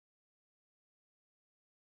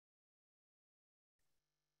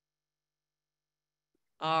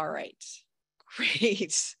All right.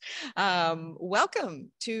 Great.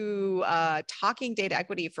 Welcome to Talking Data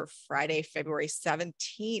Equity for Friday, February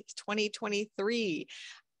 17th, 2023.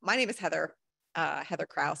 My name is Heather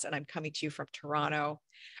Kraus, and I'm coming to you from Toronto.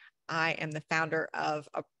 I am the founder of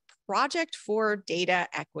a project for data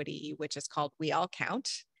equity, which is called We All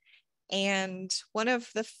Count. And one of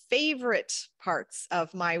the favorite parts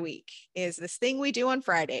of my week is this thing we do on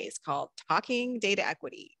Fridays called Talking Data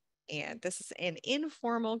Equity. And this is an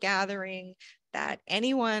informal gathering that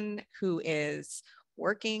anyone who is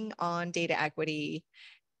working on data equity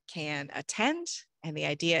can attend. And the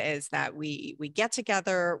idea is that we get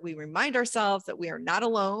together, we remind ourselves that we are not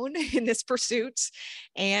alone in this pursuit,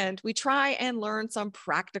 and we try and learn some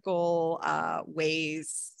practical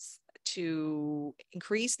ways to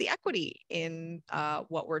increase the equity in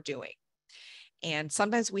what we're doing. And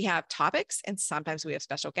sometimes we have topics and sometimes we have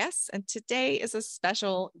special guests. And today is a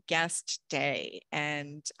special guest day.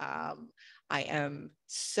 And I am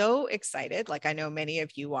so excited, like I know many of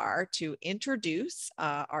you are, to introduce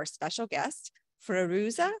our special guest,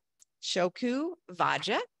 Firuzeh Shokooh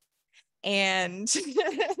Valle. And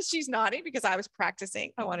she's nodding because I was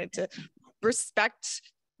practicing. I wanted to respect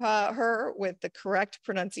her with the correct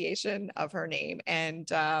pronunciation of her name.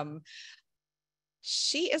 And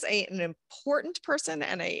she is an important person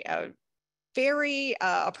and a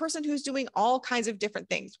person who's doing all kinds of different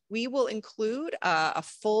things. We will include a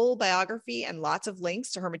full biography and lots of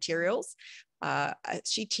links to her materials.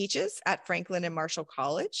 She teaches at Franklin and Marshall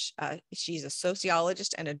College. She's a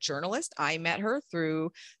sociologist and a journalist. I met her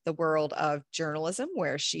through the world of journalism,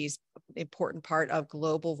 where she's an important part of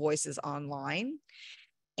Global Voices Online.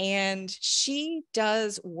 And she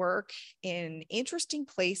does work in interesting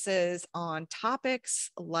places on topics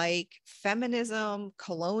like feminism,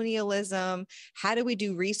 colonialism. How do we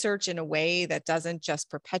do research in a way that doesn't just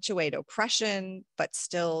perpetuate oppression, but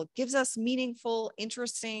still gives us meaningful,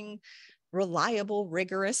 interesting, reliable,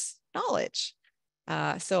 rigorous knowledge?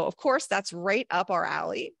 So of course, that's right up our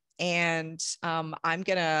alley. And I'm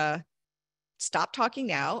going to stop talking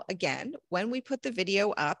now. Again, when we put the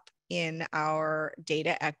video up in our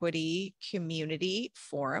data equity community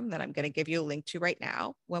forum that I'm going to give you a link to right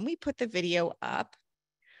now, when we put the video up,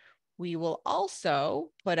 we will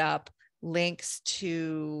also put up links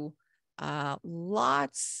to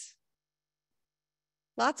lots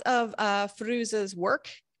of Firuzeh's work,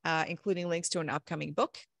 including links to an upcoming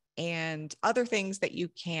book and other things that you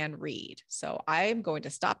can read. So I'm going to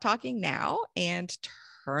stop talking now and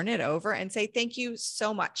turn it over and say thank you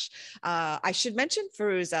so much. I should mention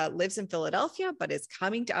Firuzeh lives in Philadelphia, but is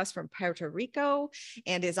coming to us from Puerto Rico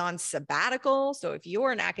and is on sabbatical. So if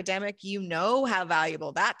you're an academic, you know how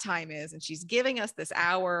valuable that time is. And she's giving us this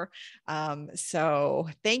hour. So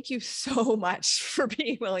thank you so much for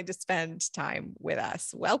being willing to spend time with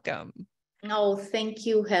us. Welcome. Oh, thank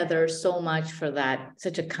you, Heather, so much for that.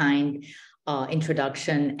 Such a kind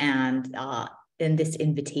introduction, and in this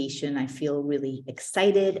invitation, I feel really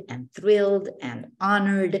excited and thrilled and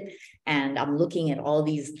honored. And I'm looking at all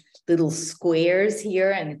these little squares here,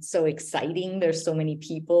 and it's so exciting. There's so many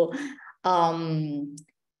people.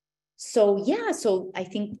 So I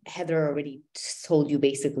think Heather already told you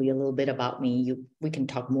basically a little bit about me. We can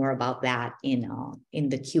talk more about that in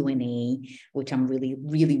the Q&A, which I'm really,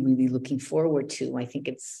 really, really looking forward to. I think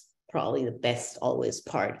it's probably the best always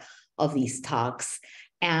part of these talks.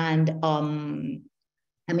 And I'm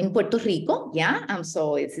in Puerto Rico, yeah.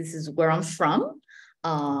 So this is where I'm from.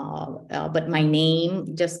 But my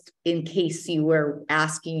name, just in case you were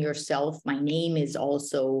asking yourself, my name is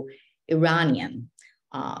also Iranian.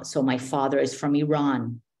 So my father is from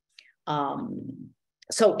Iran.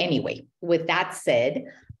 So anyway, with that said,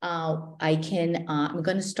 I'm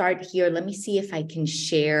going to start here. Let me see if I can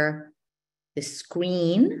share the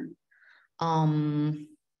screen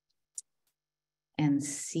and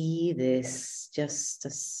see this. Just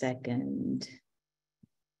a second.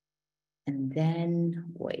 And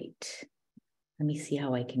then wait, let me see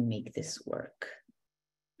how I can make this work.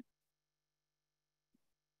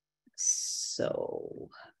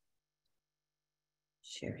 So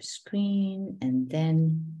share screen, and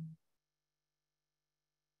then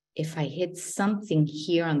if I hit something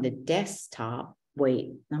here on the desktop,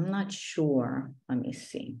 wait, I'm not sure. Let me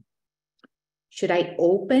see. Should I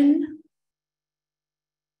open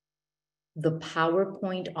the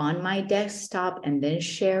PowerPoint on my desktop and then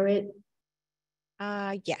share it?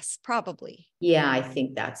 Yes, probably. Yeah, I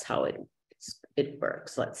think that's how it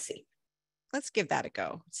works. Let's see. Let's give that a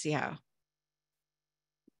go. See how.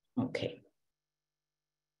 Okay.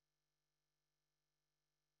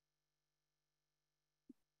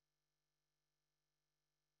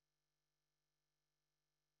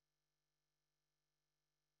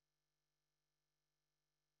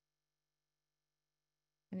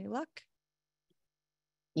 Any luck?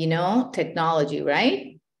 You know, technology,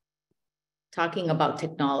 right? Talking about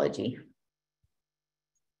technology.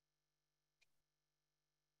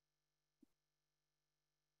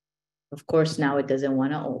 Of course, now it doesn't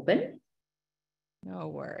want to open. No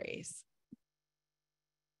worries.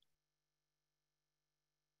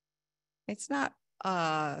 It's not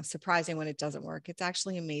surprising when it doesn't work. It's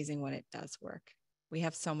actually amazing when it does work. We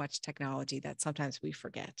have so much technology that sometimes we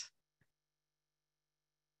forget.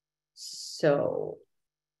 So,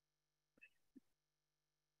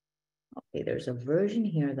 okay, there's a version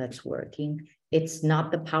here that's working. It's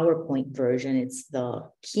not the PowerPoint version, it's the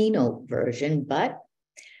Keynote version, but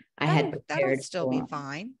I had That'll prepared still be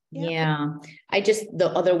fine. Yeah,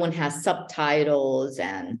 the other one has subtitles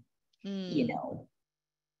and, you know.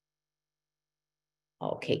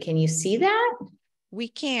 Okay, can you see that? We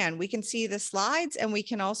can see the slides, and we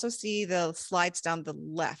can also see the slides down the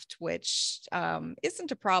left, which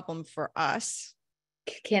isn't a problem for us.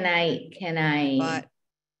 Can I, but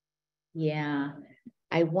yeah,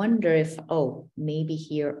 I wonder if, maybe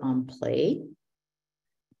here on play,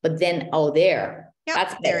 but then, there. Yep,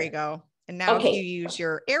 That's better. there you go. And now if you use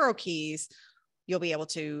your arrow keys, you'll be able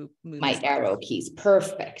to move my arrow keys.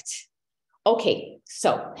 Perfect. Okay,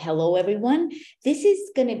 so hello everyone. This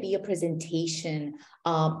is going to be a presentation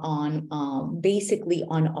on basically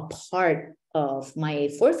on a part of my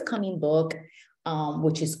forthcoming book,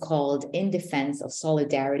 which is called In Defense of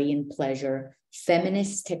Solidarity and Pleasure,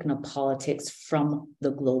 Feminist Technopolitics from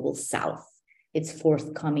the Global South. It's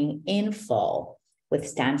forthcoming in fall with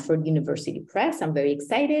Stanford University Press. I'm very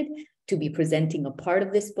excited to be presenting a part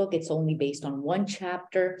of this book. It's only based on one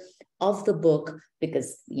chapter of the book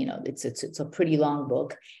because, you know, it's a pretty long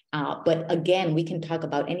book. But again, we can talk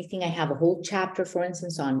about anything. I have a whole chapter, for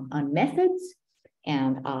instance, on methods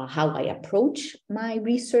and how I approach my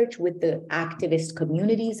research with the activist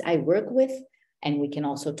communities I work with. And we can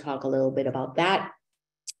also talk a little bit about that.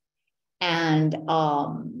 And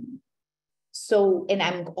and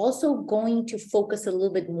I'm also going to focus a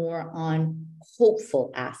little bit more on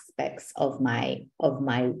hopeful aspects of my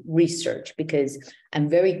research, because I'm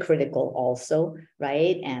very critical also,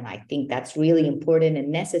 right? And I think that's really important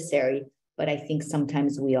and necessary. But I think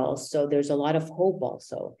sometimes there's a lot of hope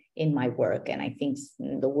also in my work. And I think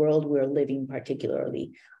in the world we're living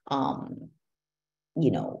particularly, you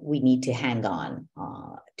know, we need to hang on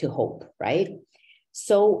to hope, right?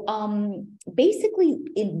 So basically,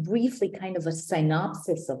 in briefly, kind of a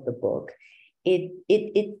synopsis of the book, it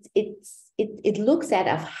looks at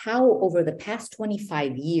how over the past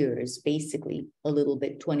 25 years, basically a little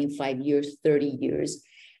bit 25 years, 30 years,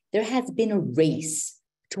 there has been a race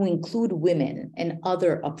to include women and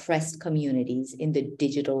other oppressed communities in the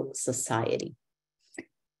digital society.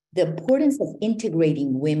 The importance of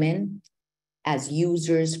integrating women as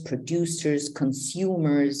users, producers,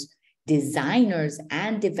 consumers, designers,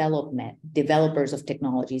 and developers of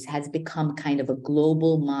technologies has become kind of a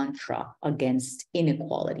global mantra against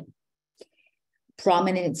inequality.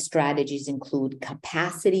 Prominent strategies include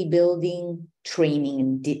capacity building,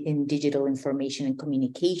 training in digital information and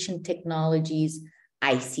communication technologies,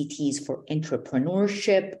 ICTs for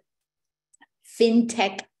entrepreneurship,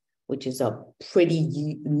 fintech, which is a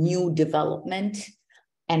pretty new development,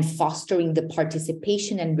 and fostering the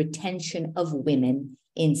participation and retention of women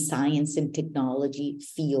in science and technology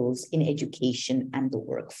fields in education and the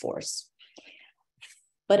workforce.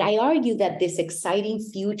 But I argue that this exciting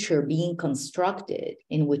future being constructed,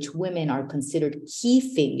 in which women are considered key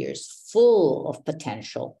figures full of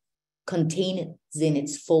potential, contains in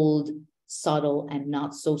its fold subtle and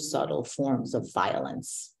not so subtle forms of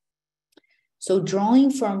violence. So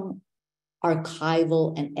drawing from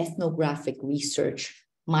archival and ethnographic research,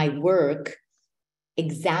 my work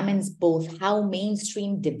examines both how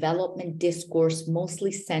mainstream development discourse, mostly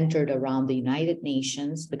centered around the United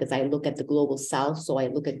Nations, because I look at the global South, so I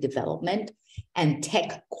look at development, and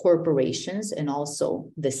tech corporations, and also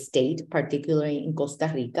the state, particularly in Costa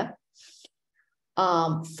Rica,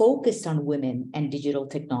 focused on women and digital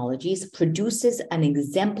technologies, produces an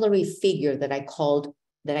exemplary figure that I call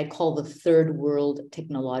the third world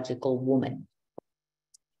technological woman.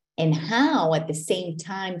 And how, at the same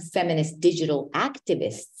time, feminist digital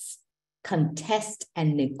activists contest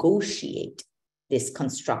and negotiate this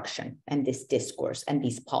construction and this discourse and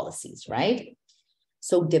these policies, right?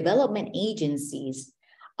 So development agencies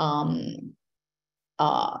combine,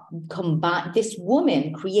 this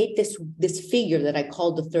woman create this figure that I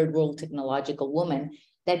call the third world technological woman,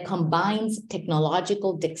 that combines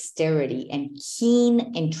technological dexterity and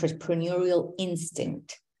keen entrepreneurial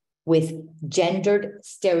instinct with gendered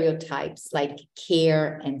stereotypes like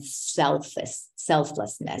care and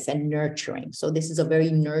selflessness and nurturing. So this is a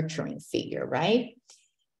very nurturing figure, right?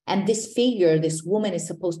 And this figure, this woman, is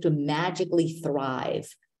supposed to magically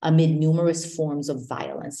thrive amid numerous forms of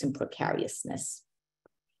violence and precariousness.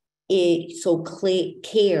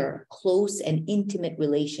 Care, close and intimate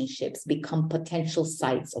relationships become potential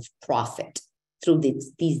sites of profit through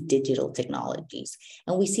these digital technologies.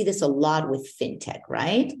 And we see this a lot with fintech,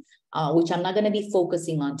 right? Which I'm not going to be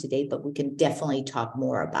focusing on today, but we can definitely talk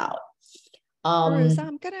more about.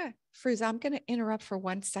 Firuzeh, I'm gonna interrupt for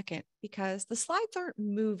 1 second because the slides aren't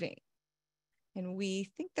moving, and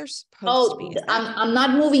we think they're supposed to be. I'm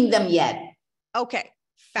not moving them yet. Okay,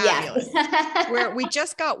 fabulous. Yes. We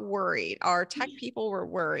just got worried. Our tech people were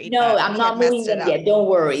worried. No, I'm not moving them yet. Don't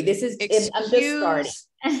worry. I'm just starting.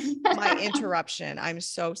 My interruption. I'm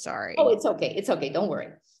so sorry. Oh, it's okay. It's okay. Don't worry.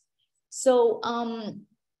 So,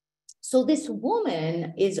 so this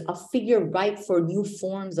woman is a figure ripe for new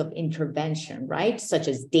forms of intervention, right? Such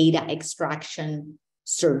as data extraction,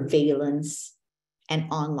 surveillance,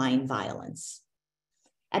 and online violence.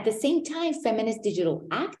 At the same time, feminist digital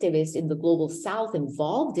activists in the global South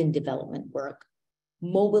involved in development work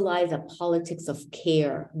mobilize a politics of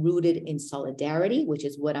care rooted in solidarity, which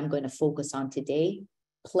is what I'm going to focus on today,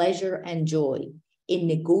 pleasure and joy in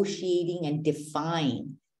negotiating and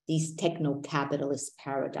defying these techno-capitalist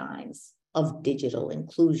paradigms of digital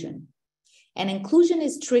inclusion. And inclusion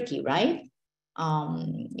is tricky, right?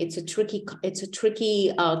 It's a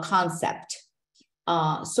tricky concept.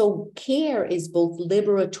 So care is both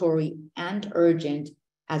liberatory and urgent,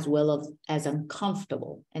 as well as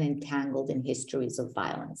uncomfortable and entangled in histories of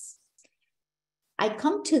violence. I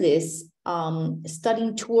come to this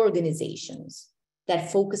studying two organizations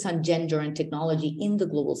that focus on gender and technology in the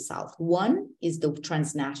global South. One is the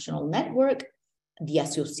Transnational Network, the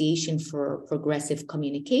Association for Progressive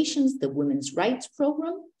Communications, the Women's Rights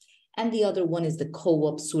Program, and the other one is the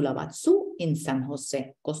Co-op Sulabatsu in San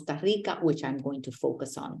Jose, Costa Rica, which I'm going to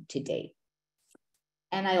focus on today.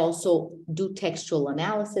 And I also do textual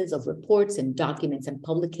analysis of reports and documents and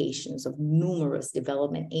publications of numerous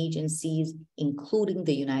development agencies, including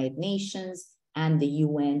the United Nations and the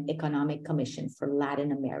UN Economic Commission for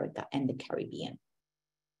Latin America and the Caribbean.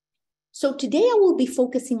 So today I will be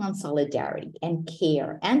focusing on solidarity and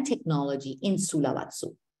care and technology in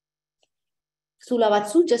Sulabatsu.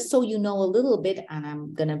 Sulabatsu, just so you know a little bit, and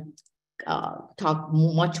I'm gonna talk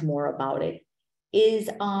much more about it,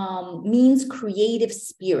 means creative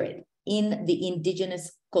spirit in the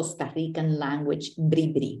indigenous Costa Rican language,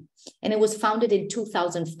 Bribri. And it was founded in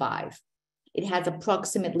 2005. It has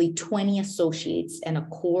approximately 20 associates and a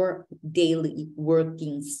core daily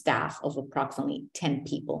working staff of approximately 10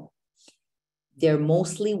 people. They're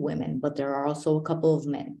mostly women, but there are also a couple of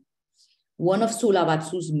men. One of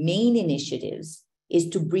Sulabatsu's main initiatives is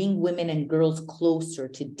to bring women and girls closer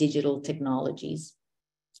to digital technologies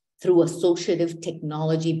through associative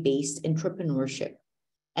technology-based entrepreneurship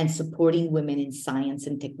and supporting women in science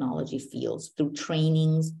and technology fields through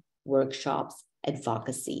trainings, workshops,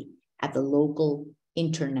 advocacy at the local,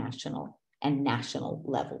 international, and national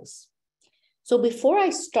levels. So before I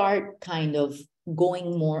start kind of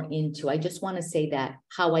going more into, I just want to say that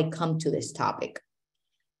how I come to this topic.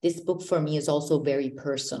 This book for me is also very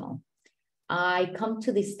personal. I come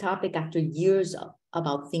to this topic after years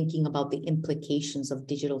about thinking about the implications of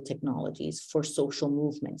digital technologies for social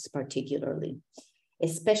movements, particularly,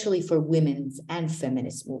 especially for women's and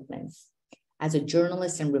feminist movements. As a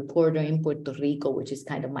journalist and reporter in Puerto Rico, which is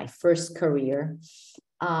kind of my first career,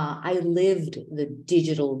 I lived the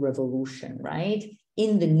digital revolution, right,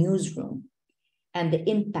 in the newsroom, and the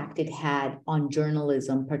impact it had on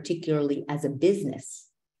journalism, particularly as a business,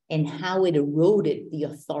 and how it eroded the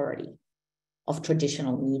authority of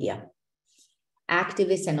traditional media.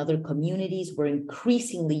 Activists and other communities were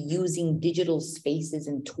increasingly using digital spaces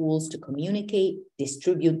and tools to communicate,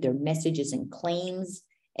 distribute their messages and claims,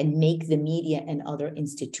 and make the media and other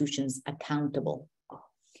institutions accountable.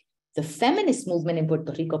 The feminist movement in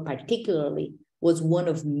Puerto Rico particularly was one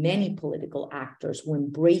of many political actors who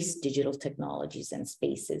embraced digital technologies and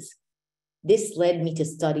spaces. This led me to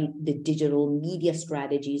study the digital media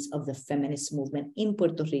strategies of the feminist movement in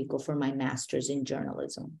Puerto Rico for my master's in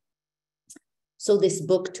journalism. So this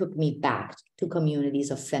book took me back to communities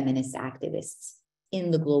of feminist activists in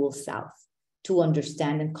the global South to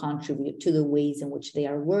understand and contribute to the ways in which they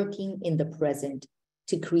are working in the present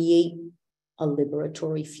to create a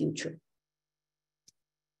liberatory future.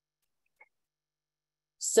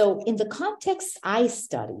 So in the context I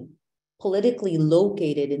study, politically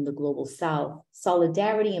located in the global South,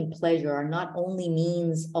 solidarity and pleasure are not only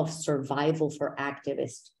means of survival for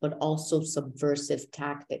activists, but also subversive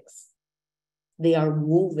tactics. They are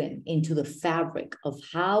woven into the fabric of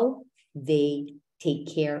how they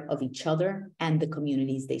take care of each other and the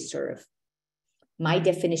communities they serve. My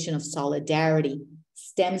definition of solidarity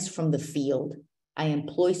stems from the field. I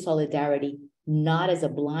employ solidarity not as a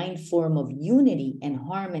blind form of unity and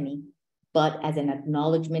harmony, but as an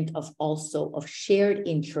acknowledgement of also of shared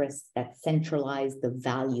interests that centralize the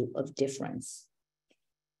value of difference.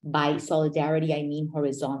 By solidarity, I mean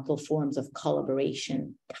horizontal forms of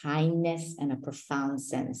collaboration, kindness, and a profound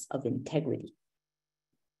sense of integrity.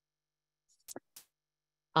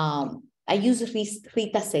 I use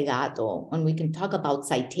Rita Segato, and we can talk about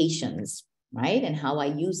citations, right? And how I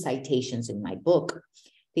use citations in my book.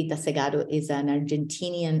 Rita Segato is an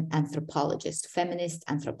Argentinian anthropologist, feminist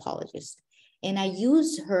anthropologist. And I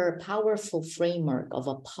use her powerful framework of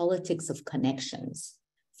a politics of connections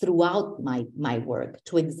throughout my work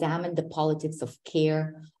to examine the politics of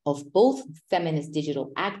care of both feminist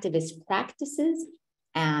digital activist practices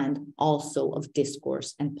and also of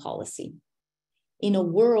discourse and policy. In a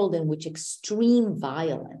world in which extreme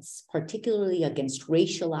violence, particularly against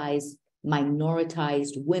racialized,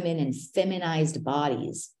 minoritized women and feminized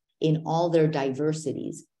bodies in all their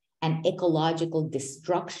diversities, and ecological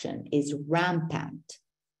destruction is rampant,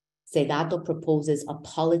 Segato proposes a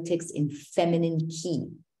politics in feminine key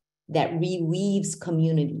that reweaves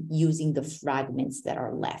community using the fragments that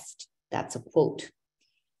are left. That's a quote.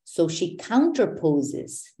 So she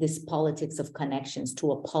counterposes this politics of connections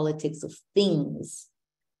to a politics of things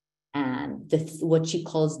and what she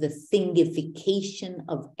calls the thingification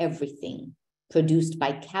of everything produced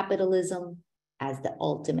by capitalism as the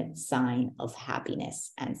ultimate sign of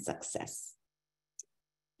happiness and success.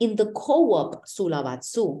 In the co-op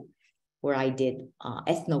Sulawatsu, where I did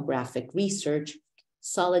ethnographic research,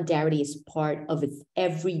 solidarity is part of its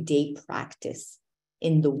everyday practice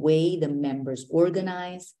in the way the members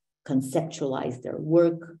organize, conceptualize their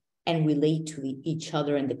work, and relate to each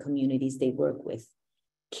other and the communities they work with.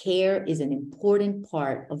 Care is an important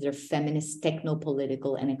part of their feminist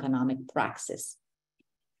techno-political and economic praxis.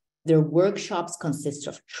 Their workshops consist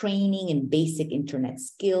of training in basic internet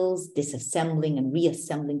skills, disassembling and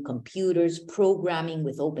reassembling computers, programming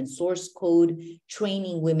with open source code,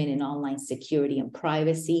 training women in online security and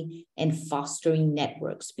privacy, and fostering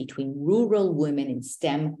networks between rural women in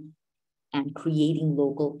STEM and creating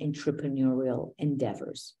local entrepreneurial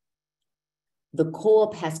endeavors. The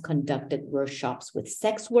co-op has conducted workshops with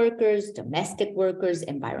sex workers, domestic workers,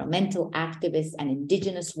 environmental activists, and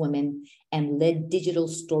indigenous women, and led digital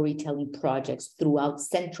storytelling projects throughout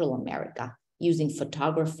Central America using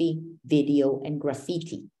photography, video, and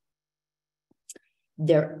graffiti.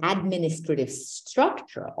 Their administrative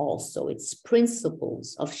structure also, its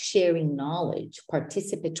principles of sharing knowledge,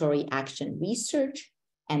 participatory action research,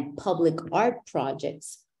 and public art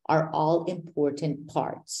projects are all important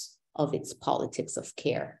parts of its politics of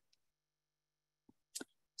care.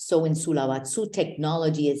 So in Sulawatsu,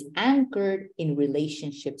 technology is anchored in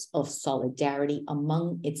relationships of solidarity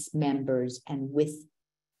among its members and with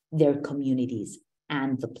their communities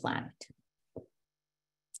and the planet.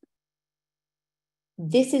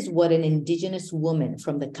 This is what an indigenous woman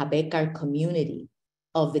from the Cabecar community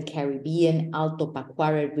of the Caribbean Alto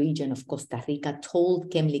Pacuare region of Costa Rica told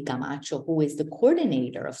Kemli Camacho, who is the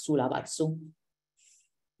coordinator of Sulawatsu,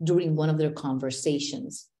 during one of their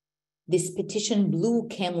conversations. This petition blew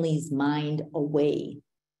Kemli's mind away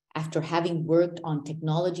after having worked on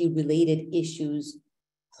technology-related issues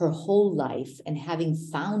her whole life and having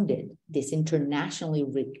founded this internationally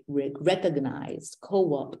recognized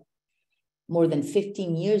co-op more than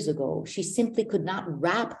 15 years ago. She simply could not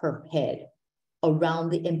wrap her head around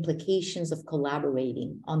the implications of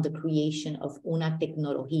collaborating on the creation of una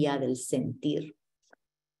tecnología del sentir.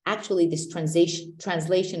 Actually, this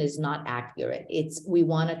translation is not accurate. It's, we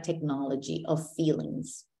want a technology of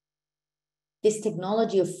feelings. This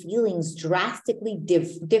technology of feelings drastically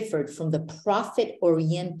differed from the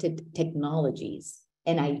profit-oriented technologies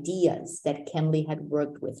and ideas that Kemli had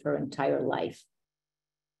worked with her entire life.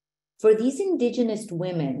 For these indigenous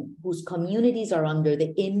women whose communities are under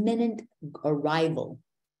the imminent arrival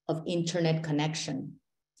of internet connection,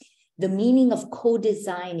 the meaning of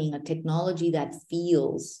co-designing a technology that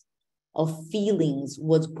feels of feelings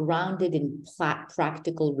was grounded in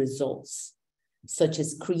practical results, such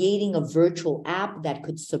as creating a virtual app that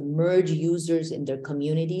could submerge users in their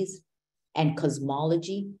communities and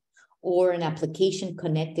cosmology, or an application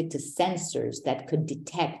connected to sensors that could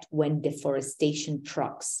detect when deforestation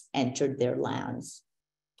trucks entered their lands.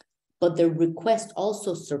 but their request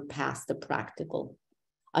also surpassed the practical.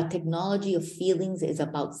 A technology of feelings is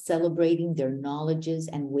about celebrating their knowledges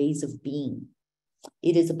and ways of being.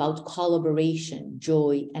 It is about collaboration,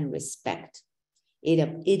 joy, and respect.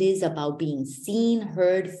 It is about being seen,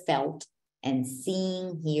 heard, felt, and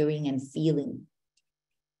seeing, hearing, and feeling.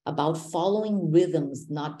 About following rhythms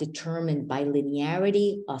not determined by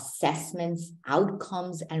linearity, assessments,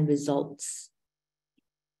 outcomes, and results.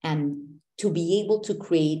 And to be able to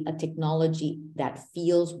create a technology that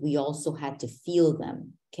feels, we also had to feel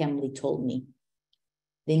them, Kemley told me.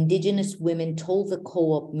 The Indigenous women told the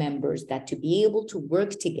co-op members that to be able to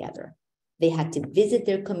work together, they had to visit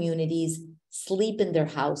their communities, sleep in their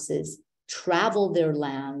houses, travel their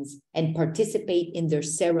lands, and participate in their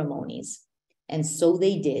ceremonies. And so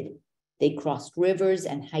they did. They crossed rivers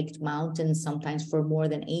and hiked mountains, sometimes for more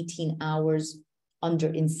than 18 hours, under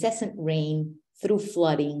incessant rain, through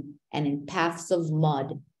flooding, and in paths of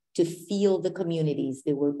mud to feel the communities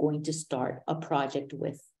they were going to start a project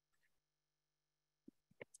with.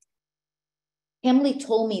 Emily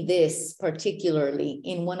told me this particularly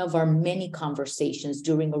in one of our many conversations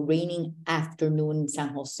during a raining afternoon in San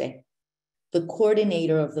Jose. The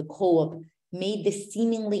coordinator of the co-op made this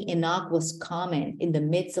seemingly innocuous comment in the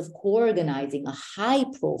midst of co-organizing a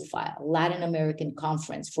high-profile Latin American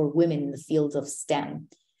conference for women in the fields of STEM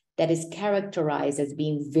that is characterized as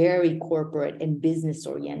being very corporate and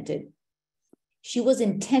business-oriented. She was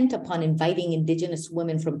intent upon inviting Indigenous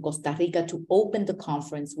women from Costa Rica to open the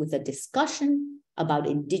conference with a discussion about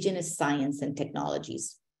Indigenous science and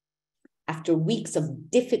technologies. After weeks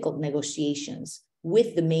of difficult negotiations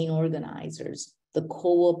with the main organizers, the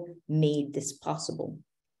co-op made this possible.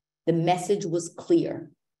 The message was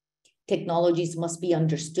clear. Technologies must be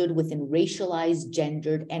understood within racialized,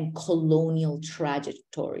 gendered, and colonial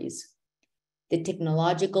trajectories. The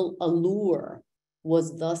technological allure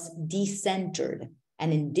was thus decentered,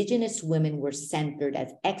 and Indigenous women were centered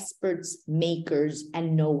as experts, makers,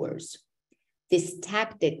 and knowers. This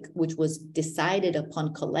tactic, which was decided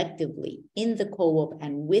upon collectively in the co-op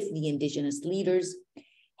and with the Indigenous leaders,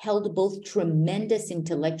 held both tremendous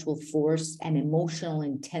intellectual force and emotional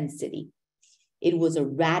intensity. It was a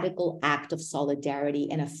radical act of solidarity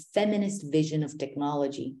and a feminist vision of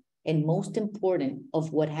technology, and most important,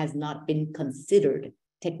 of what has not been considered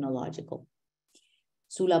technological.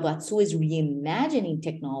 Sulawatsu is reimagining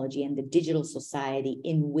technology and the digital society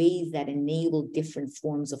in ways that enable different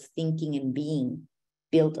forms of thinking and being,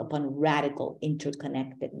 built upon radical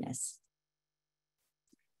interconnectedness.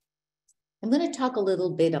 I'm going to talk a little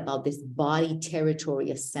bit about this body territory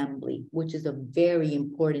assembly, which is a very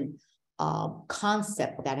important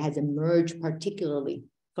concept that has emerged particularly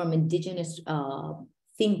from Indigenous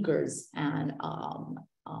thinkers and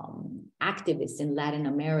activists in Latin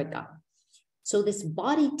America. So this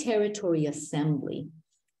body territory assembly,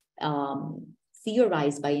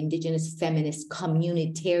 theorized by Indigenous feminist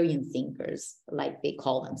communitarian thinkers, like they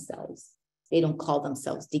call themselves, they don't call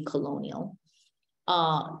themselves decolonial,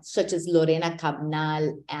 such as Lorena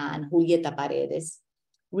Cabnal and Julieta Paredes,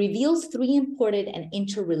 reveals three important and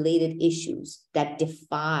interrelated issues that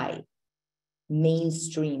defy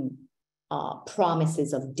mainstream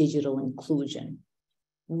promises of digital inclusion.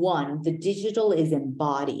 One, the digital is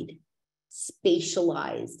embodied,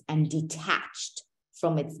 spatialized, and detached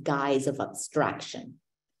from its guise of abstraction.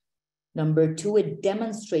 Number two, it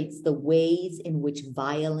demonstrates the ways in which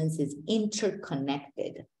violence is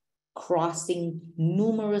interconnected, crossing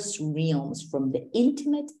numerous realms from the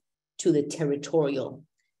intimate to the territorial.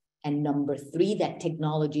 And number three, that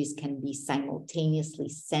technologies can be simultaneously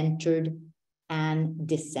centered and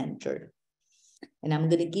decentered. And I'm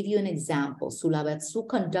going to give you an example. Sulawatsu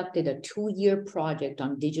conducted a 2-year project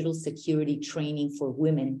on digital security training for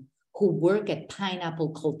women who work at pineapple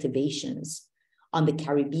cultivations on the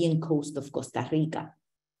Caribbean coast of Costa Rica.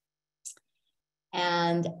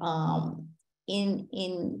 And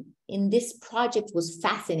in this project was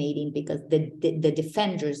fascinating because the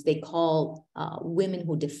defenders, they call women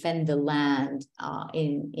who defend the land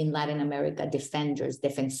in Latin America, defenders,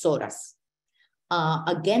 defensoras,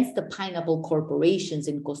 against the pineapple corporations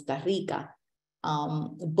in Costa Rica,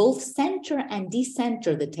 both center and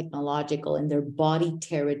decenter the technological in their body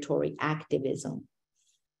territory activism.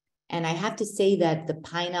 And I have to say that the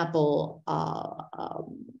pineapple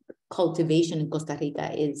cultivation in Costa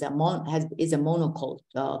Rica is a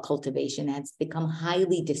monoculture cultivation. It's become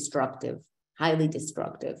highly destructive,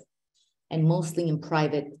 and mostly in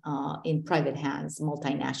private hands,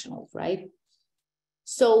 multinationals, right?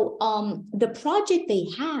 So the project they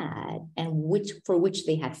had, and for which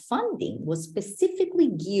they had funding, was specifically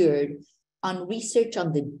geared on research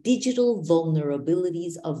on the digital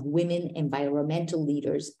vulnerabilities of women environmental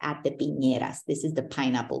leaders at the piñeras. This is the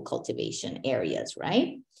pineapple cultivation areas,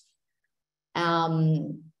 right?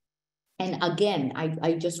 And again,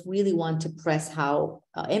 I just really want to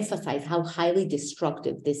emphasize how highly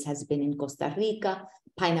destructive this has been in Costa Rica.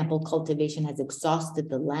 Pineapple cultivation has exhausted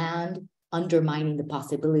the land, undermining the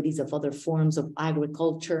possibilities of other forms of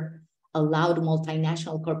agriculture, allowed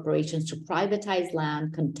multinational corporations to privatize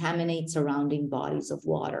land, contaminate surrounding bodies of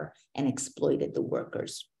water, and exploited the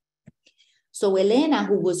workers. So Elena,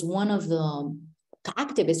 who was one of the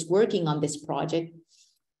activists working on this project,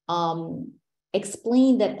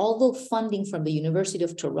 explained that although funding from the University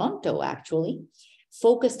of Toronto actually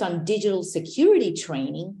focused on digital security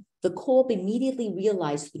training, the co-op immediately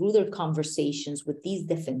realized through their conversations with these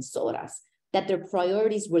defensoras that their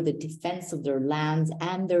priorities were the defense of their lands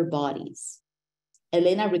and their bodies.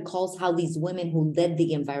 Elena recalls how these women who led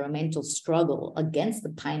the environmental struggle against the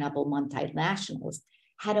pineapple multinationals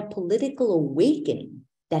had a political awakening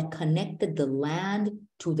that connected the land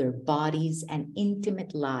to their bodies and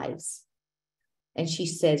intimate lives. And she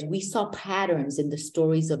says, we saw patterns in the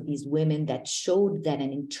stories of these women that showed that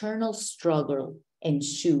an internal struggle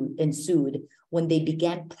ensued when they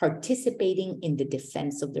began participating in the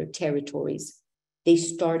defense of their territories. They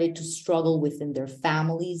started to struggle within their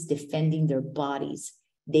families, defending their bodies.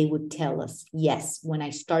 They would tell us, yes, when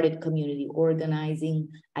I started community organizing,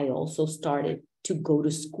 I also started to go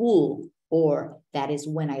to school, or that is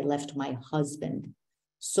when I left my husband.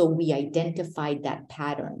 So we identified that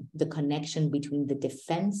pattern, the connection between the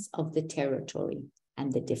defense of the territory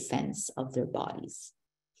and the defense of their bodies.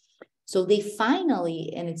 So they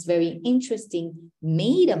finally, and it's very interesting,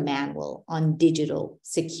 made a manual on digital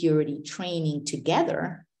security training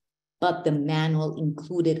together, but the manual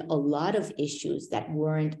included a lot of issues that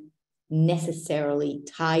weren't necessarily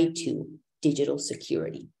tied to digital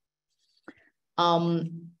security.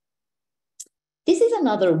 This is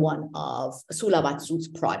another one of Sulabatsu's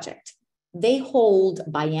project. They hold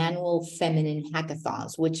biannual feminine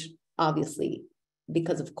hackathons, which obviously,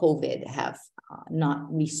 because of COVID, have not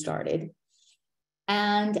restarted.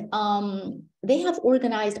 And they have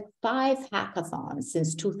organized 5 hackathons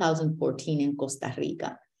since 2014 in Costa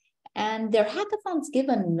Rica. And their hackathons give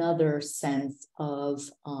another sense of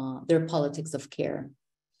their politics of care,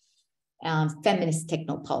 feminist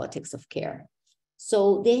technopolitics of care.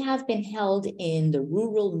 So they have been held in the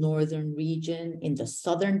rural northern region, in the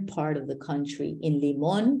southern part of the country, in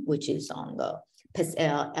Limon, which is on the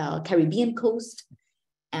Caribbean coast,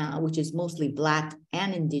 which is mostly Black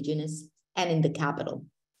and Indigenous, and in the capital,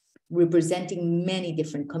 representing many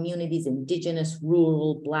different communities, Indigenous,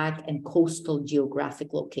 rural, Black, and coastal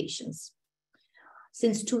geographic locations.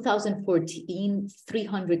 Since 2014,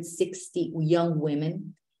 360 young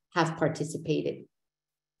women have participated.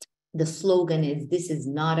 The slogan is, this is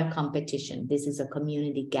not a competition, this is a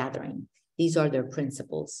community gathering. These are their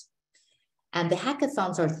principles. And the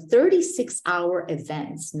hackathons are 36-hour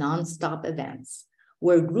events, nonstop events,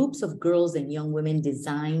 where groups of girls and young women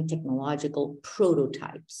design technological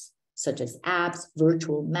prototypes, such as apps,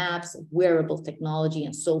 virtual maps, wearable technology,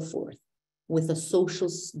 and so forth, with a social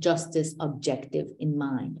justice objective in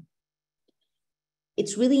mind.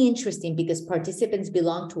 It's really interesting because participants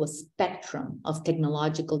belong to a spectrum of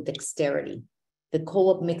technological dexterity. The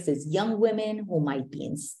co-op mixes young women who might be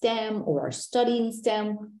in STEM or are studying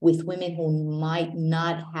STEM with women who might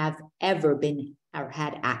not have ever been or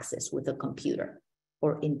had access with a computer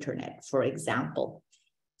or internet, for example.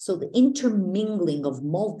 So the intermingling of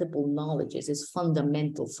multiple knowledges is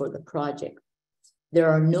fundamental for the project. There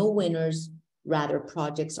are no winners, rather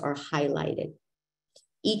projects are highlighted.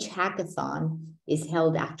 Each hackathon is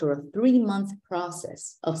held after a 3-month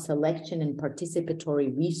process of selection and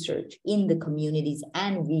participatory research in the communities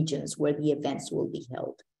and regions where the events will be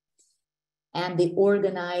held. And they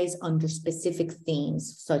organize under specific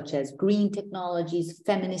themes such as green technologies,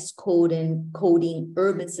 feminist coding,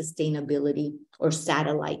 urban sustainability, or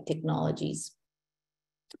satellite technologies.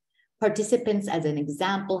 Participants, as an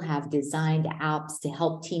example, have designed apps to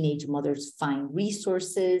help teenage mothers find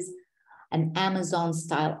resources, an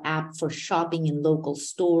Amazon-style app for shopping in local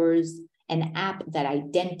stores, an app that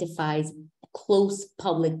identifies close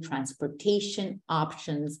public transportation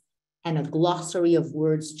options, and a glossary of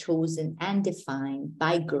words chosen and defined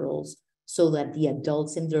by girls so that the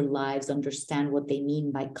adults in their lives understand what they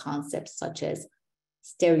mean by concepts such as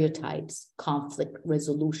stereotypes, conflict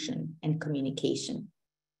resolution, and communication.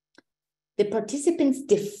 The participants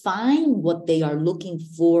define what they are looking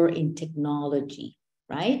for in technology,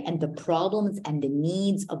 right? And the problems and the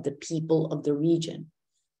needs of the people of the region.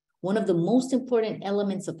 One of the most important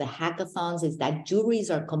elements of the hackathons is that juries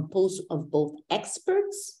are composed of both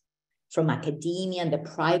experts from academia and the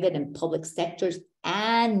private and public sectors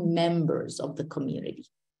and members of the community.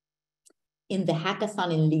 In the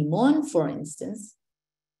hackathon in Limon, for instance,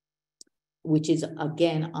 which is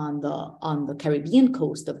again on the Caribbean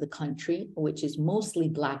coast of the country, which is mostly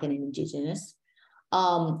Black and Indigenous,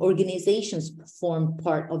 organizations formed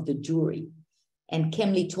part of the jury. And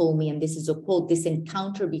Kemley told me, and this is a quote, "This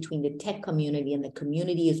encounter between the tech community and the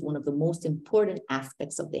community is one of the most important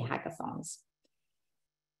aspects of the hackathons.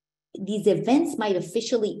 These events might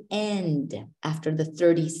officially end after the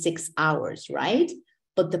 36 hours, right?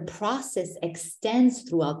 But the process extends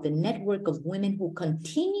throughout the network of women who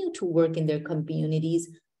continue to work in their communities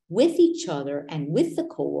with each other and with the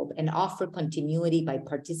co-op and offer continuity by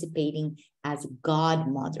participating as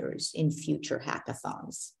godmothers in future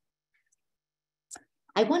hackathons."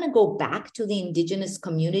 I want to go back to the Indigenous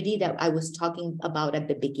community that I was talking about at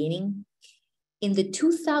the beginning. In the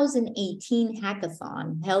 2018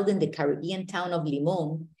 hackathon held in the Caribbean town of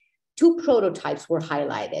Limon, 2 prototypes were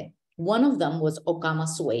highlighted. One of them was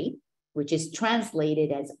Okamasue, which is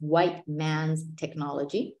translated as white man's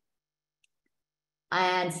technology,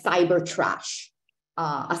 and cyber trash,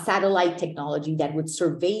 a satellite technology that would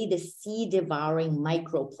survey the sea-devouring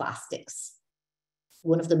microplastics,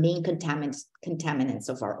 one of the main contaminants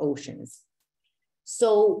of our oceans.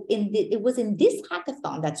 So it was in this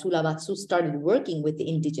hackathon that Sulabatsu started working with the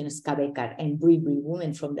indigenous Cabecar and Bribri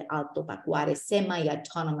women from the Alto Pacuare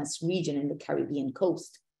semi-autonomous region in the Caribbean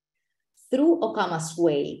coast. Through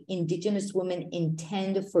Okamasue, indigenous women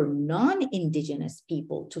intend for non-indigenous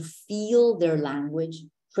people to feel their language,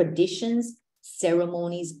 traditions,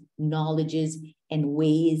 ceremonies, knowledges, and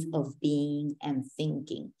ways of being and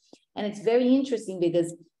thinking. And it's very interesting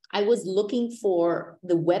because I was looking for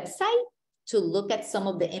the website to look at some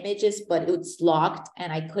of the images, but it's locked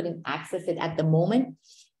and I couldn't access it at the moment.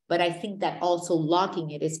 But I think that also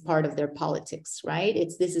locking it is part of their politics, right?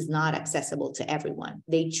 This is not accessible to everyone.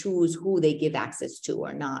 They choose who they give access to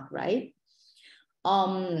or not, right?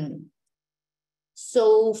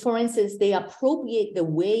 So for instance, they appropriate the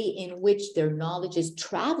way in which their knowledges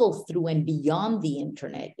travel through and beyond the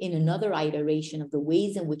internet in another iteration of the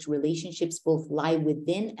ways in which relationships both lie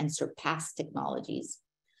within and surpass technologies.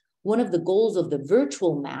 One of the goals of the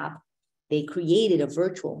virtual map, they created a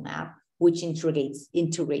virtual map which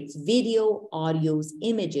integrates video, audios,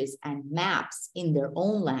 images, and maps in their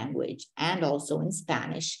own language and also in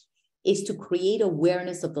Spanish, is to create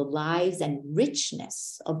awareness of the lives and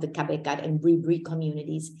richness of the Cabecar and Bribri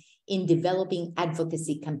communities in developing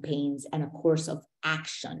advocacy campaigns and a course of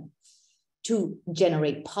action to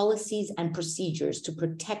generate policies and procedures to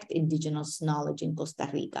protect indigenous knowledge in Costa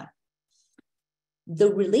Rica.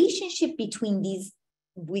 The relationship between the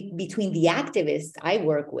activists I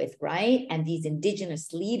work with, right, and these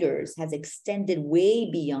indigenous leaders has extended way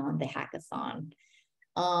beyond the hackathon.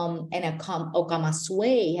 And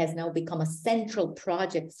Okamasue has now become a central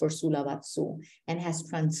project for Sulabatsu and has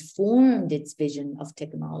transformed its vision of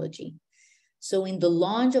technology. So in the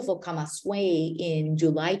launch of Okamasue in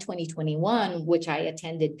July 2021, which I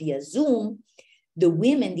attended via Zoom,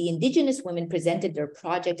 the indigenous women presented their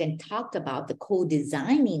project and talked about the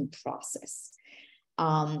co-designing process,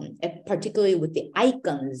 particularly with the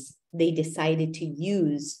icons they decided to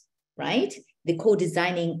use, right? The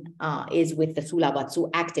co-designing is with the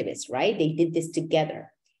Sulabatsu activists, right? They did this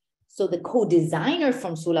together. So the co-designer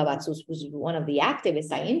from Sulabatsu, who's one of the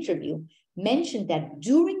activists I interviewed, mentioned that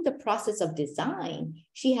during the process of design,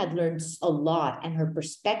 she had learned a lot and her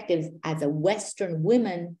perspectives as a Western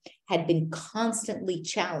woman had been constantly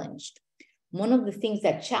challenged. One of the things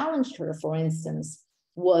that challenged her, for instance,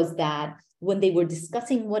 was that when they were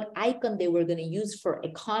discussing what icon they were going to use for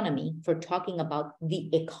economy, for talking about the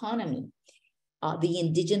economy, the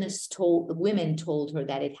indigenous women told her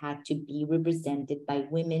that it had to be represented by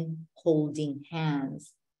women holding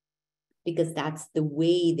hands, because that's the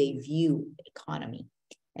way they view economy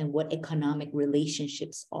and what economic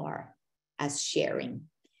relationships are as sharing.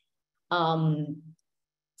 And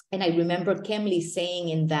I remember Kemley saying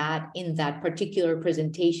in that particular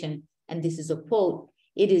presentation, and this is a quote,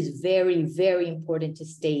 "It is very, very important to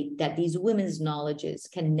state that these women's knowledges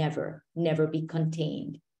can never, never be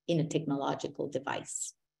contained in a technological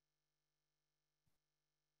device."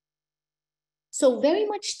 So very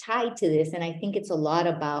much tied to this, and I think it's a lot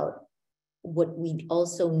about what we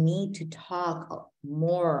also need to talk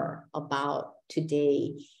more about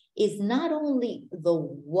today, is not only the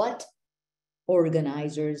what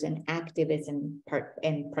organizers and activists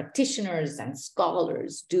and practitioners and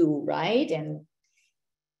scholars do, right?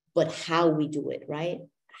 But how we do it, right?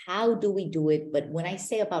 how do we do it? But when I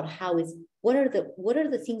say about how, is what are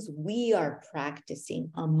the things we are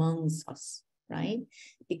practicing amongst us, right?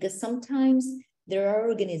 Because sometimes there are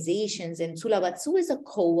organizations, and Sulabatsu is a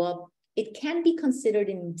co-op. It can be considered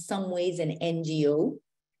in some ways an NGO.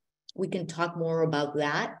 We can talk more about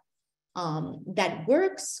that. That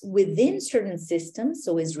works within certain systems,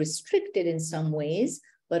 so is restricted in some ways,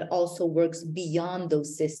 but also works beyond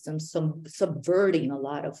those systems, subverting a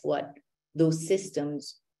lot of what those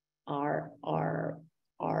systems are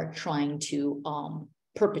trying to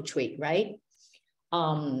perpetuate, right?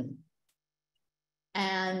 And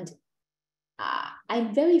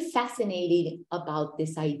I'm very fascinated about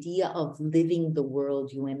this idea of living the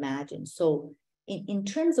world you imagine. So in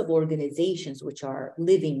terms of organizations, which are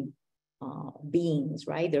living beings,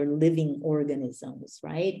 right? They're living organisms,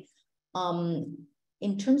 right?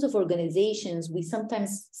 In terms of organizations, we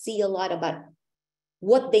sometimes see a lot about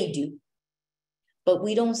what they do, but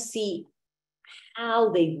we don't see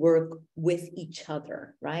how they work with each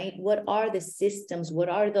other, right? What are the systems? What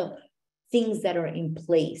are the things that are in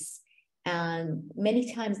place? And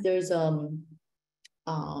many times there's a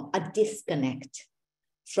disconnect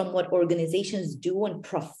from what organizations do and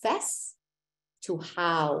profess to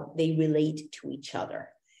how they relate to each other.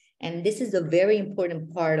 And this is a very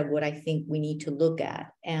important part of what I think we need to look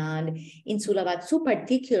at. And in Sulabatsu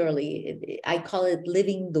particularly, I call it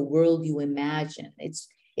living the world you imagine. It's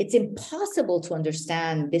impossible to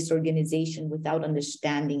understand this organization without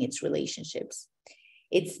understanding its relationships.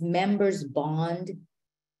 Its members' bonds,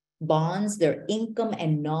 their income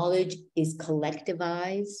and knowledge is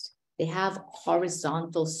collectivized. They have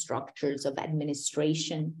horizontal structures of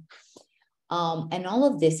administration. And all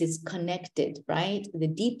of this is connected, right? They're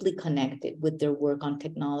deeply connected with their work on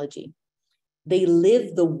technology. They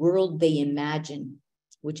live the world they imagine,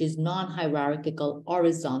 which is non-hierarchical,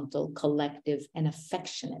 horizontal, collective, and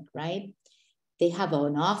affectionate, right? They have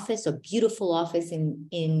an office, a beautiful office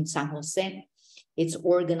in San Jose. It's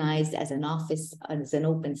organized as an office, as an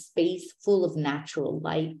open space full of natural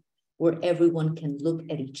light where everyone can look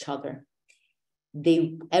at each other.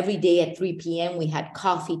 Every day at 3 p.m., we had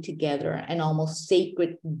coffee together, an almost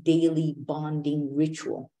sacred daily bonding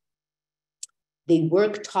ritual. They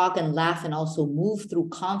work, talk, and laugh, and also move through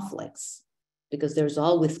conflicts, because there's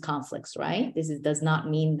always conflicts, right? This does not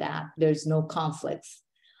mean that there's no conflicts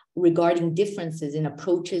regarding differences in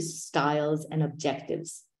approaches, styles, and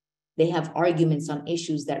objectives. They have arguments on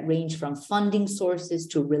issues that range from funding sources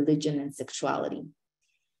to religion and sexuality.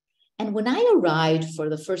 And when I arrived for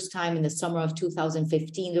the first time in the summer of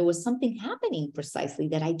 2015, there was something happening precisely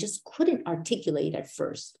that I just couldn't articulate at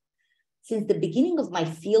first. Since the beginning of my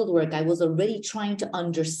fieldwork, I was already trying to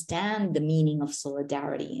understand the meaning of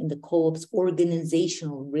solidarity in the co-op's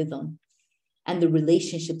organizational rhythm and the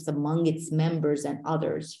relationships among its members and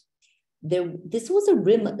others. This was a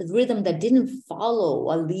rhythm that didn't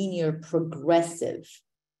follow a linear, progressive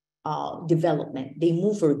development. They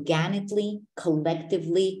move organically,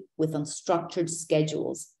 collectively, with unstructured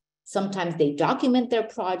schedules. Sometimes they document their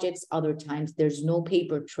projects, other times there's no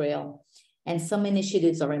paper trail, and some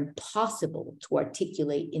initiatives are impossible to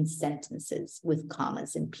articulate in sentences with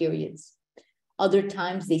commas and periods. Other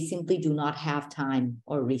times they simply do not have time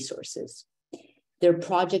or resources. Their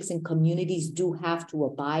projects and communities do have to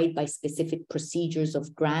abide by specific procedures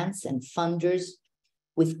of grants and funders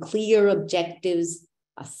with clear objectives,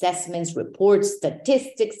 assessments, reports,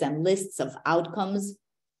 statistics, and lists of outcomes.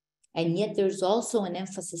 And yet there's also an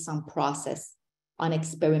emphasis on process, on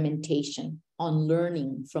experimentation, on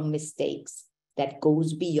learning from mistakes that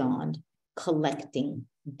goes beyond collecting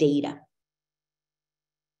data.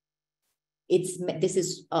 This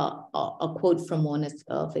is a quote from one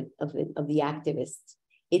of the activists.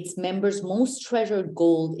 Its members' most treasured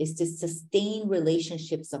goal is to sustain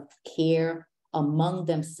relationships of care among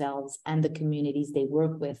themselves and the communities they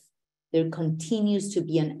work with. There continues to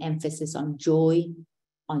be an emphasis on joy,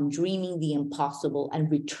 on dreaming the impossible,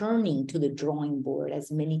 and returning to the drawing board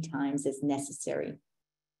as many times as necessary.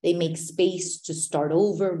 They make space to start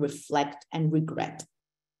over, reflect, and regret.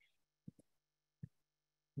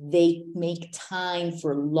 They make time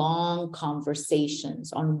for long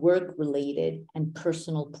conversations on work-related and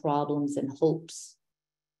personal problems and hopes.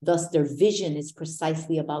 Thus, their vision is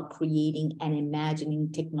precisely about creating and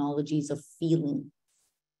imagining technologies of feeling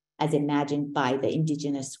as imagined by the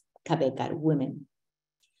indigenous Cabécar women.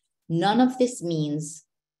 None of this means,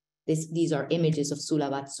 these are images of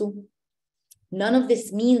Sulabatsu. None of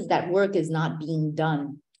this means that work is not being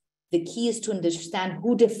done. The key is to understand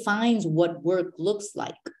who defines what work looks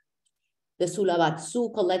like. The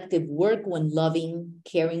Sulabatsu collective work when loving,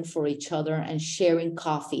 caring for each other, and sharing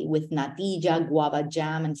coffee with natija, guava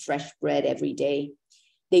jam, and fresh bread every day.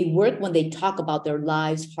 They work when they talk about their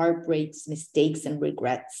lives, heartbreaks, mistakes, and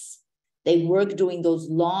regrets. They work during those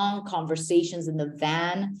long conversations in the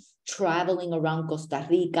van, traveling around Costa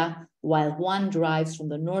Rica, while Juan drives from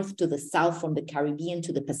the north to the south, from the Caribbean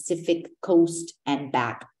to the Pacific coast and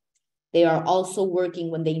back. They are also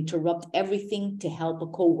working when they interrupt everything to help a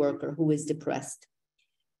coworker who is depressed.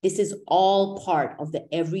 This is all part of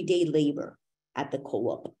the everyday labor at the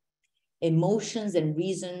co-op. Emotions and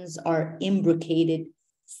reasons are imbricated,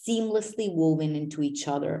 seamlessly woven into each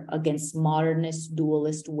other against modernist,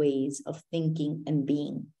 dualist ways of thinking and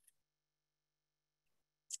being.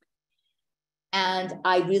 And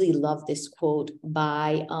I really love this quote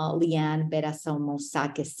by Leanne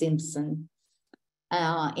Berasaumosake Simpson.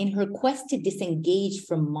 In her quest to disengage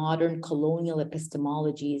from modern colonial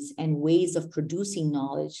epistemologies and ways of producing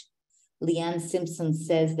knowledge, Leanne Simpson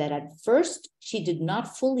says that at first, she did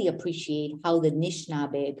not fully appreciate how the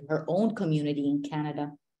Anishinaabe, her own community in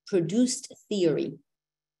Canada, produced theory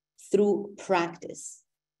through practice.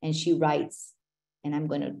 And she writes, and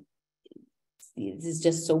this is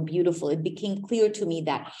just so beautiful. It became clear to me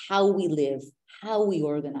that how we live, how we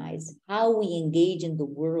organize, how we engage in the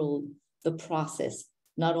world, the process,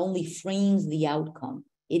 not only frames the outcome,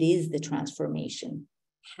 it is the transformation.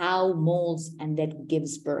 How molds and then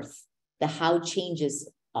gives birth. The how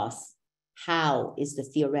changes us. How is the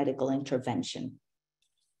theoretical intervention.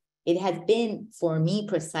 It has been, for me,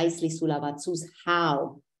 precisely Sulabatsu's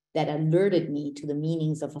how that alerted me to the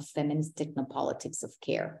meanings of a feminist technopolitics of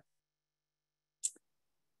care.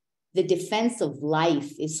 The defense of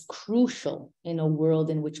life is crucial in a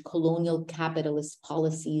world in which colonial capitalist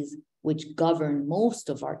policies, which govern most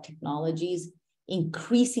of our technologies,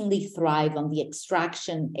 increasingly thrive on the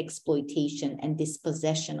extraction, exploitation, and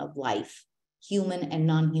dispossession of life, human and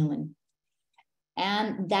non-human.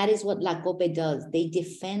 And that is what La COPE does. They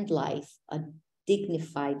defend life, a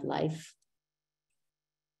dignified life,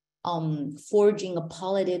 forging a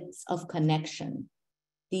politics of connection.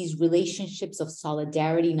 These relationships of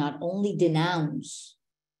solidarity not only denounce,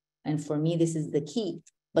 and for me, this is the key,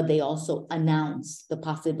 but they also announce the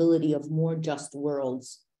possibility of more just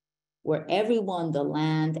worlds where everyone, the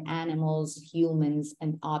land, animals, humans,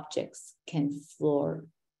 and objects can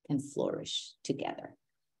flourish together.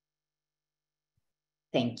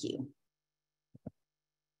 Thank you.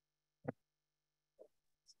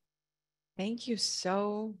 Thank you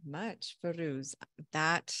so much, Firuzeh.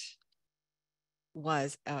 That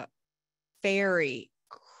was a very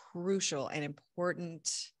crucial and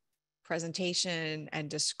important presentation and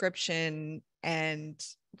description, and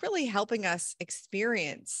really helping us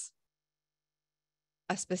experience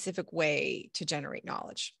a specific way to generate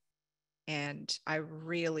knowledge. And I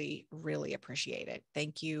really, really appreciate it.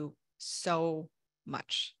 Thank you so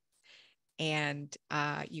much. And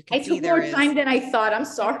you can see there is... I took more time than I thought. I'm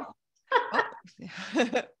sorry. Oh.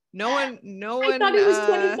 No one. I thought it was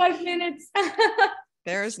 25 minutes.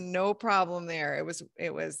 There's no problem there.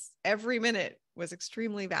 It was every minute was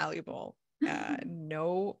extremely valuable.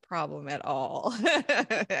 No problem at all.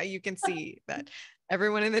 You can see that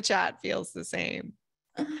everyone in the chat feels the same.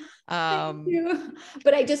 Thank you.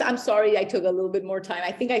 But I'm sorry I took a little bit more time.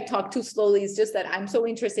 I think I talked too slowly. It's just that I'm so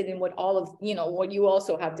interested in what all of, what you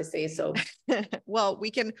also have to say. So well, we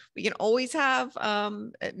can always have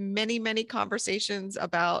many conversations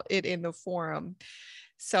about it in the forum.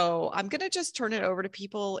 So I'm going to just turn it over to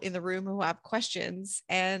people in the room who have questions.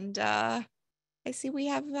 And I see we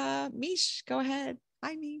have Mish. Go ahead.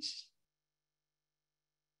 Hi, Mish.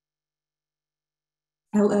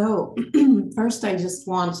 Hello. First, I just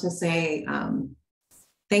want to say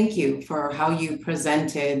thank you for how you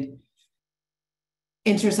presented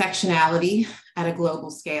intersectionality at a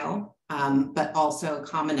global scale, but also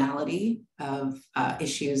commonality of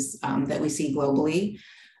issues that we see globally.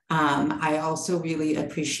 I also really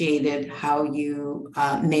appreciated how you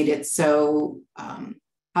made it so,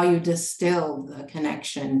 how you distilled the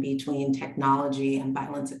connection between technology and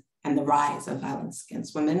violence and the rise of violence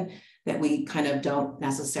against women that we kind of don't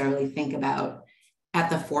necessarily think about at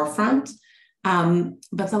the forefront.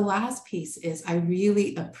 But the last piece is I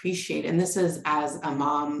really appreciate, and this is as a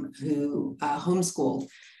mom who homeschooled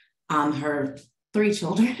her 3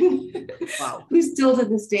 children, wow, who still to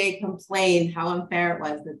this day complain how unfair it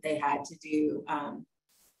was that they had to do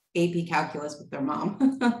AP calculus with their mom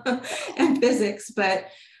and physics. But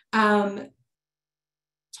talking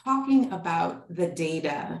about the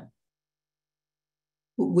data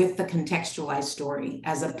with the contextualized story,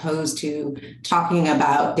 as opposed to talking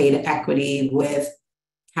about data equity with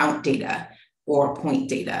count data or point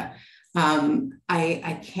data.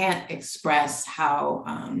 I can't express how,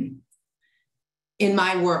 in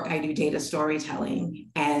my work, I do data storytelling.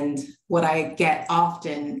 And what I get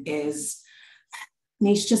often is,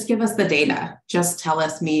 Mish, just give us the data. Just tell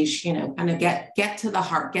us, Mish, kind of get to the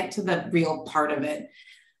heart, get to the real part of it.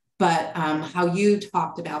 But how you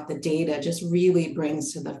talked about the data just really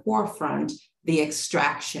brings to the forefront the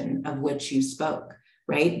extraction of which you spoke,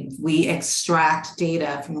 right? We extract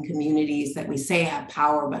data from communities that we say have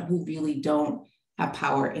power, but who really don't have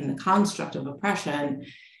power in the construct of oppression.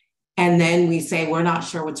 And then we say, we're not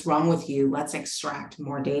sure what's wrong with you. Let's extract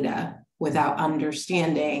more data without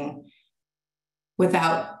understanding,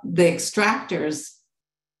 without the extractors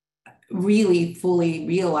really fully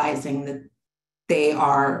realizing that they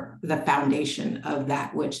are the foundation of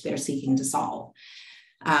that which they're seeking to solve.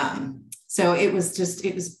 So it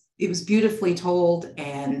was beautifully told.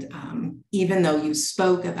 And even though you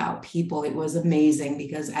spoke about people, it was amazing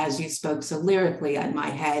because as you spoke so lyrically in my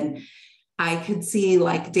head, I could see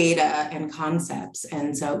like data and concepts.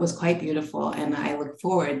 And so it was quite beautiful. And I look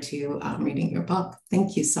forward to reading your book.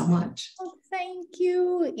 Thank you so much. Oh, thank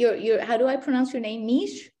you. How do I pronounce your name?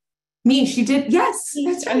 Mish? Mish, you did? Yes.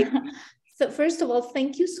 That's right. So first of all,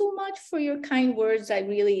 thank you so much for your kind words. I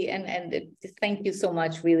really, and thank you so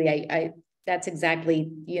much, really. I that's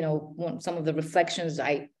exactly, some of the reflections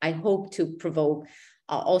I hope to provoke.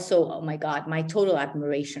 Also, oh my God, my total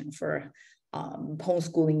admiration for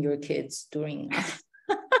homeschooling your kids during,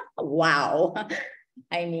 wow.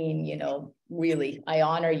 I mean, really, I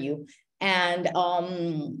honor you. And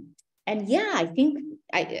yeah, I think,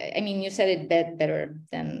 I mean, you said it better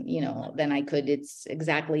than I could. It's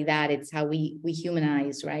exactly that. It's how we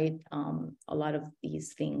humanize, right? A lot of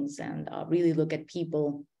these things, and really look at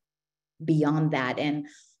people beyond that. And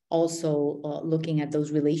also looking at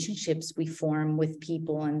those relationships we form with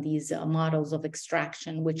people and these models of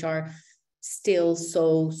extraction, which are still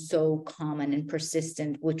so common and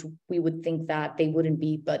persistent, which we would think that they wouldn't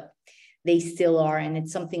be, but they still are. And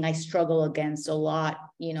it's something I struggle against a lot.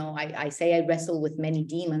 I say I wrestle with many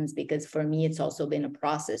demons because for me, it's also been a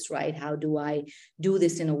process, right? How do I do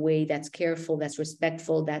this in a way that's careful, that's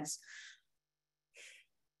respectful, that's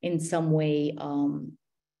in some way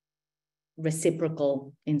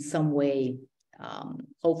reciprocal, in some way,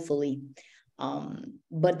 hopefully.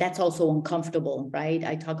 But that's also uncomfortable, right?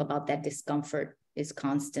 I talk about that discomfort is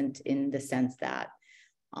constant in the sense that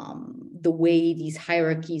the way these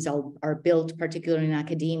hierarchies are built, particularly in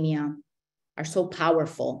academia, are so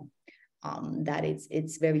powerful that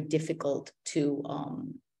it's very difficult to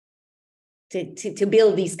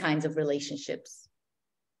build these kinds of relationships.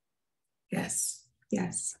 Yes.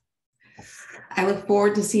 I look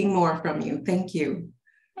forward to seeing more from you. Thank you.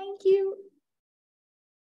 Thank you.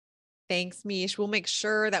 Thanks, Mish. We'll make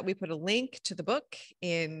sure that we put a link to the book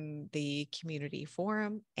in the community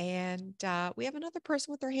forum. And we have another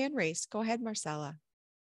person with their hand raised. Go ahead, Marcella.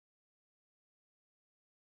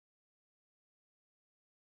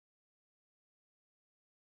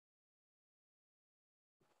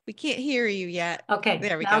 We can't hear you yet. Okay,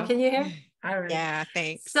 there we now go. Can you hear? All right. Yeah,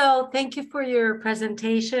 thanks. So thank you for your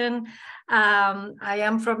presentation. I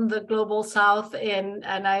am from the Global South, and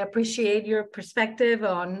I appreciate your perspective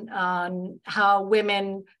on how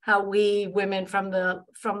we women from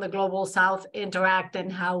the Global South interact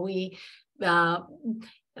and how we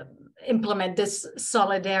implement this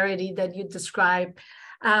solidarity that you described.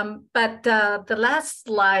 But the last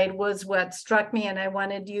slide was what struck me, and I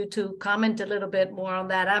wanted you to comment a little bit more on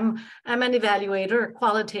that. I'm an evaluator, a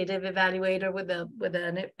qualitative evaluator with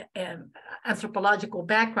an anthropological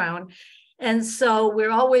background. And so we're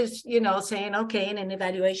always, saying, okay, in an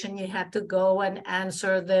evaluation, you have to go and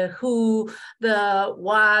answer the who, the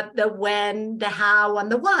what, the when, the how,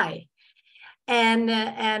 and the why.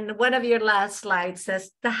 And one of your last slides says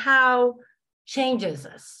the how changes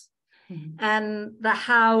us. Mm-hmm. And the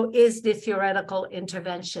how is the theoretical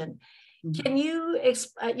intervention. Mm-hmm. Can you,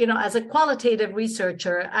 as a qualitative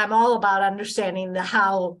researcher, I'm all about understanding the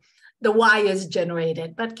how, the why is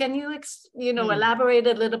generated. But can you, elaborate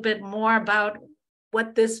a little bit more about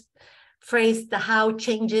what this phrase, the how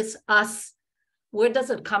changes us, where does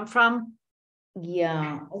it come from?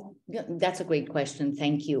 Yeah, that's a great question.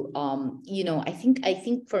 Thank you. I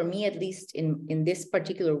think for me, at least in this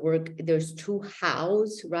particular work, there's two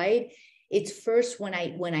hows, right? It's first when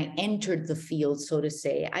I entered the field, so to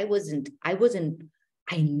say, I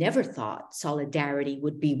never thought solidarity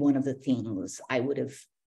would be one of the things I would have.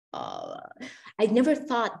 I never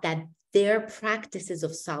thought that their practices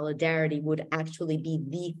of solidarity would actually be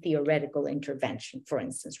the theoretical intervention, for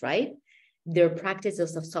instance, right? their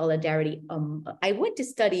practices of solidarity. I went to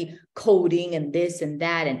study coding and this and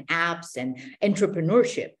that and apps and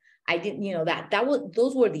entrepreneurship. I didn't,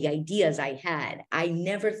 those were the ideas I had. I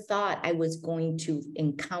never thought I was going to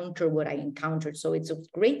encounter what I encountered. So it's a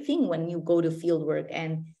great thing when you go to fieldwork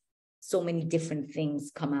and so many different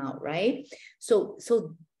things come out, right? So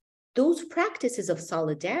those practices of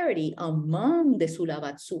solidarity among the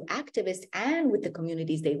Sulabatsu activists and with the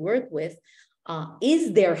communities they work with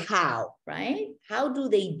is their how, right? How do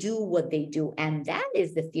they do what they do? And that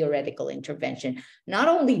is the theoretical intervention, not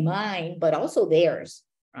only mine, but also theirs,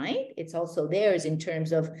 right? It's also theirs in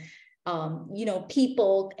terms of,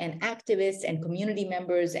 people and activists and community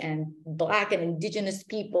members and Black and Indigenous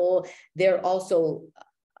people. They're also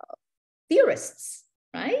theorists,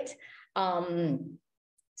 right?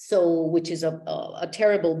 So, which is a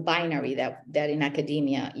terrible binary that in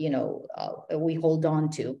academia, we hold on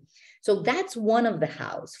to. So that's one of the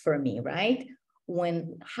hows for me, right?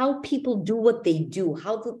 How people do what they do,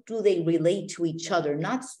 how do they relate to each other?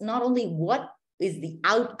 Not only what is the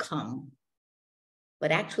outcome,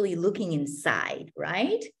 but actually looking inside,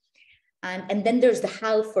 right? And then there's the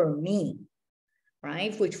how for me,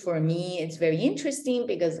 right? Which for me, it's very interesting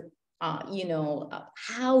because, how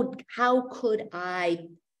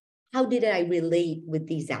did I relate with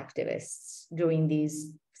these activists during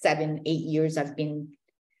these 7-8 years I've been,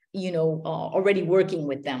 already working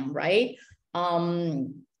with them, right?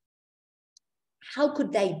 How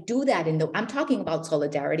could I do that I'm talking about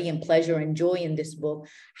solidarity and pleasure and joy in this book.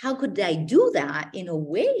 How could I do that in a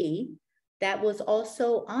way that was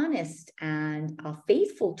also honest and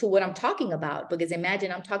faithful to what I'm talking about? Because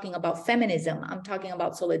imagine I'm talking about feminism, I'm talking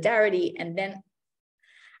about solidarity, and then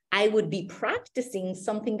I would be practicing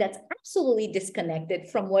something that's absolutely disconnected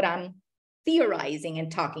from what I'm theorizing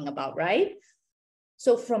and talking about, right?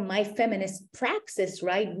 So from my feminist praxis,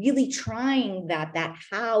 right, really trying that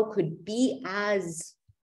how could be as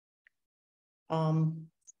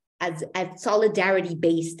solidarity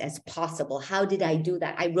based as possible. How did I do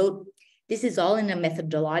that? I wrote, this is all in a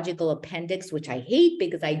methodological appendix, which I hate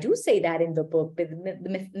because I do say that in the book, but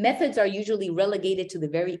the methods are usually relegated to the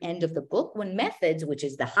very end of the book, when methods, which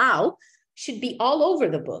is the how, should be all over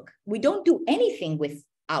the book. We don't do anything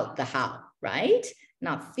without the how, right?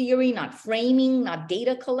 Not theory, not framing, not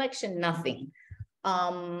data collection, nothing.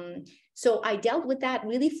 So I dealt with that,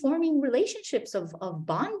 really forming relationships of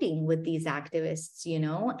bonding with these activists,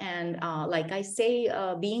 and like I say,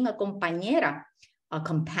 being a compañera, a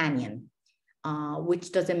companion,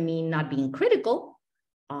 which doesn't mean not being critical,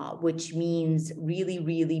 which means really,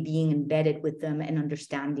 really being embedded with them and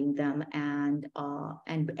understanding them and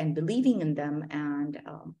believing in them and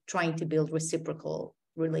trying to build reciprocal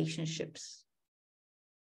relationships.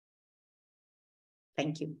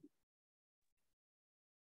 Thank you.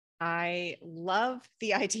 I love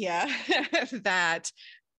the idea that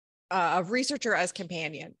a researcher as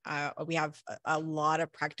companion. We have a lot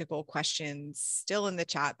of practical questions still in the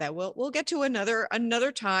chat that we'll get to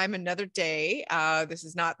another time, another day. This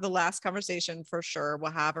is not the last conversation for sure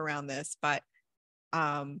we'll have around this, but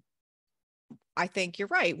I think you're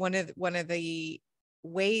right. One of the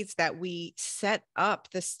ways that we set up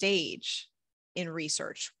the stage in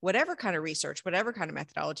research, whatever kind of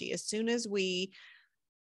methodology, as soon as we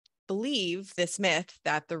believe this myth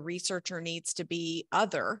that the researcher needs to be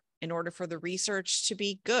other in order for the research to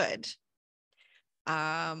be good,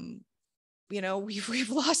 we've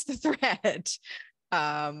lost the thread.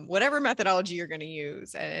 Whatever methodology you're going to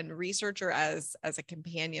use, and researcher as a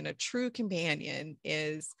companion, a true companion,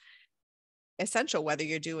 is essential, whether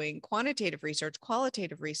you're doing quantitative research,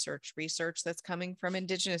 qualitative research that's coming from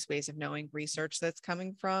Indigenous ways of knowing, research that's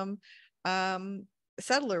coming from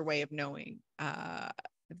settler way of knowing.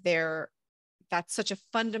 That's such a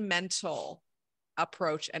fundamental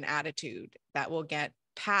approach and attitude that will get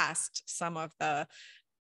past some of the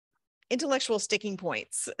intellectual sticking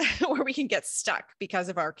points where we can get stuck because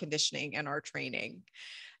of our conditioning and our training,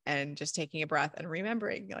 and just taking a breath and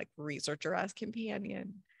remembering, like, researcher as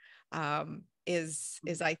companion is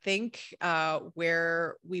I think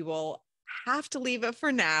where we will have to leave it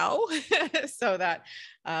for now so that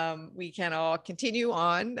we can all continue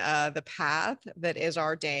on the path that is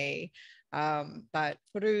our day. But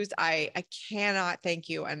Firuzeh, I cannot thank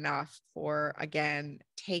you enough for, again,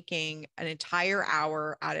 taking an entire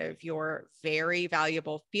hour out of your very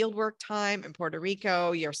valuable fieldwork time in Puerto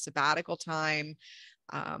Rico, your sabbatical time,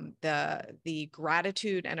 the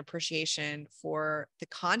gratitude and appreciation for the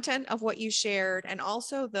content of what you shared, and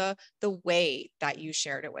also the way that you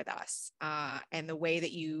shared it with us, and the way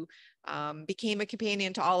that you became a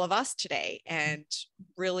companion to all of us today and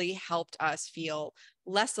really helped us feel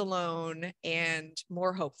less alone and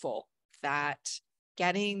more hopeful that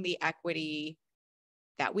getting the equity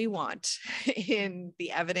that we want in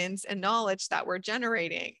the evidence and knowledge that we're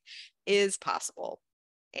generating is possible.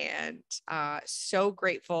 And so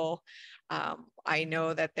grateful. I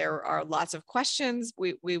know that there are lots of questions.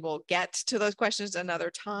 We will get to those questions another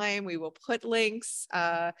time. We will put links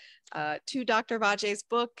to Dr. Vache's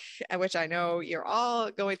book, which I know you're all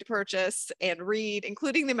going to purchase and read,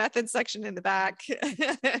 including the methods section in the back.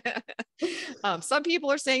 Some people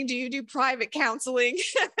are saying, do you do private counseling?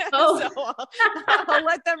 Oh. So I'll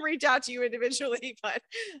let them reach out to you individually, but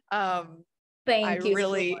thank you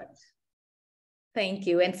really, so much. Thank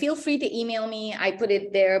you. And feel free to email me. I put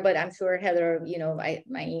it there, but I'm sure Heather, you know, my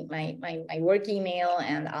work email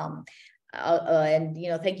and you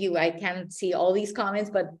know, thank you. I can't see all these comments,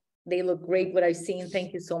 but they look great what I've seen.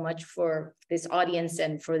 Thank you so much for this audience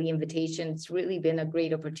and for the invitation. It's really been a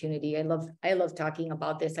great opportunity. I love talking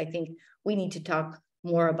about this. I think we need to talk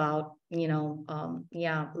more about, you know,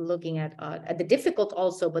 yeah, looking at the difficult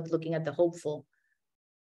also, but looking at the hopeful.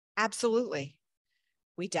 Absolutely.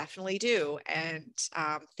 We definitely do. And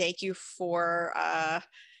thank you for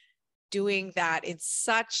doing that in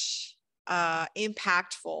such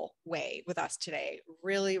impactful way with us today.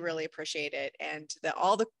 Really, really appreciate it. And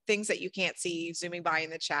all the things that you can't see zooming by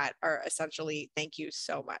in the chat are essentially thank you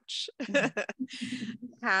so much.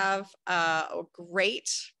 Have a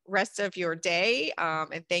great rest of your day.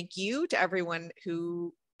 And thank you to everyone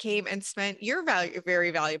who came and spent your very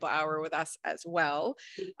valuable hour with us as well.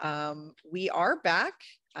 We are back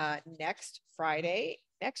next Friday,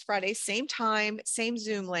 same time, same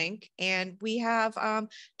Zoom link. And we have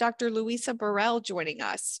Dr. Luisa Burrell joining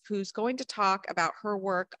us, who's going to talk about her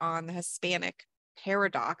work on the Hispanic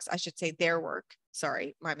paradox. I should say their work.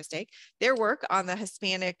 Sorry, my mistake. Their work on the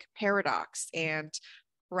Hispanic paradox and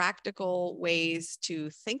practical ways to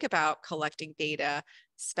think about collecting data,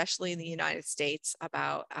 especially in the United States,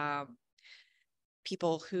 about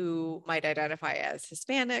people who might identify as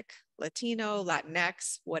Hispanic, Latino,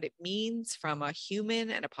 Latinx, what it means from a human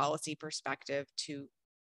and a policy perspective to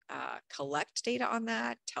collect data on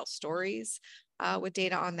that, tell stories with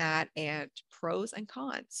data on that, and pros and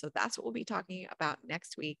cons. So that's what we'll be talking about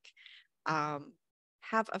next week.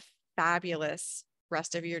 Have a fabulous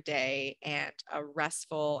rest of your day and a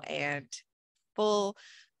restful and full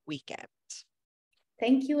weekend.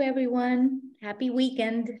 Thank you, everyone. Happy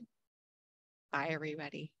weekend. Bye,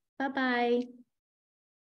 everybody. Bye-bye.